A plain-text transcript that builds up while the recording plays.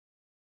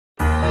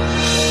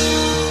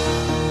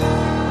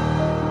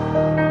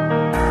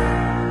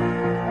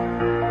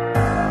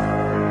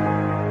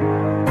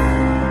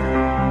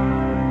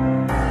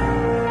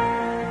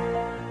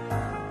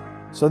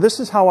So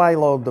this is how I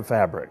load the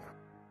fabric.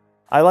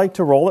 I like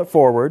to roll it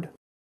forward,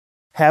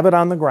 have it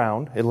on the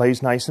ground. It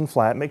lays nice and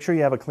flat. Make sure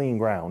you have a clean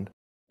ground.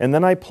 And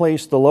then I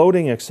place the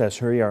loading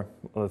accessory, or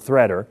the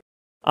threader,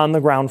 on the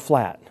ground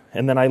flat.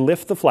 And then I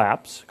lift the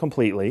flaps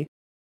completely.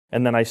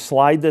 And then I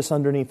slide this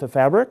underneath the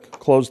fabric,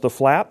 close the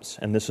flaps,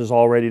 and this is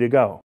all ready to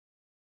go.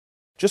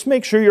 Just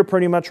make sure you're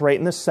pretty much right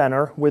in the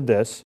center with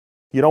this.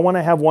 You don't want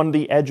to have one of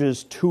the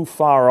edges too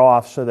far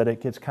off so that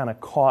it gets kind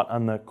of caught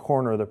on the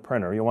corner of the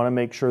printer. You want to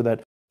make sure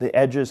that the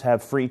edges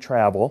have free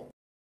travel.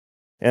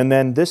 And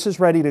then this is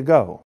ready to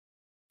go.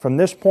 From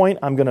this point,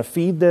 I'm going to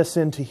feed this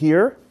into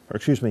here,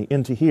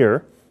 into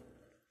here,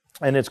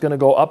 and it's going to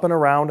go up and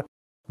around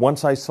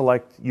once I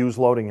select Use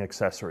Loading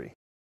Accessory.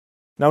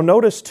 Now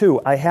notice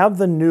too, I have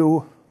the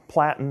new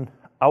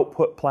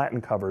output platen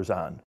covers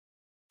on.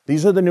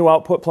 These are the new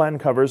output platen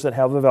covers that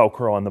have the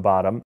Velcro on the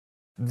bottom.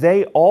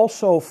 They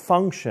also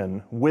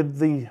function with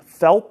the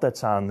felt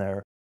that's on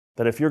there,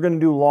 that if you're going to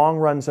do long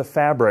runs of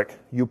fabric,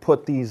 you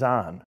put these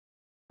on.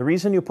 The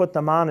reason you put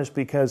them on is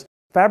because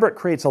fabric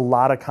creates a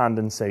lot of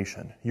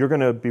condensation. You're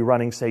going to be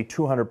running, say,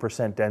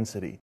 200%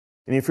 density.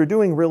 And if you're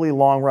doing really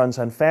long runs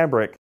on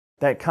fabric,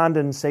 that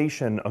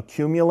condensation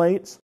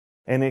accumulates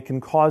and it can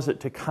cause it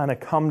to kind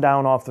of come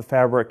down off the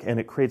fabric, and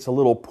it creates a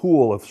little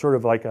pool of sort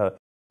of like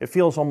it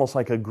feels almost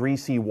like a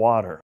greasy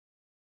water.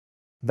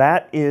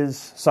 That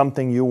is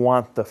something you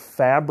want the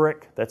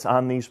fabric that's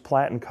on these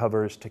platen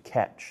covers to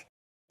catch.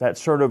 That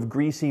sort of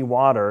greasy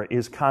water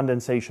is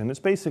condensation.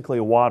 It's basically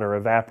water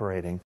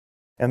evaporating.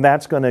 And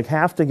that's going to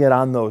have to get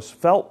on those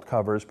felt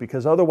covers,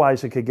 because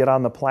otherwise it could get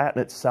on the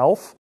platen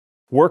itself,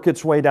 work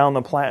its way down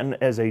the platen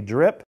as a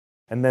drip,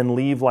 and then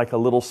leave like a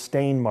little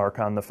stain mark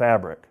on the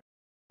fabric.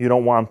 You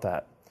don't want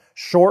that.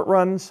 Short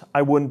runs,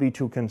 I wouldn't be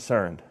too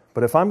concerned.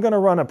 But if I'm going to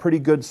run a pretty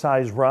good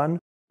size run,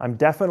 I'm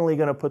definitely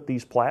going to put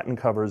these platen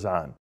covers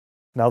on.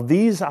 Now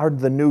these are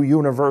the new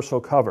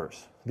universal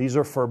covers. These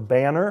are for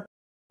banner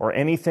or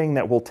anything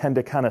that will tend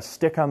to kind of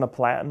stick on the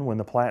platen when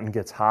the platen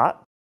gets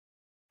hot.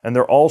 And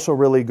they're also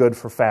really good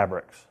for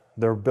fabrics.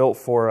 They're built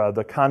for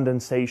the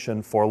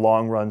condensation for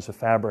long runs of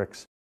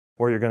fabrics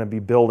where you're going to be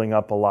building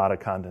up a lot of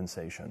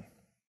condensation.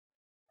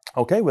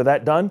 Okay, with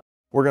that done,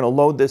 we're going to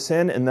load this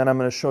in, and then I'm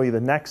going to show you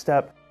the next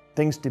step,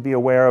 things to be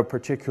aware of,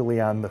 particularly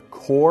on the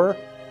core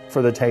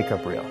for the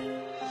take-up reel.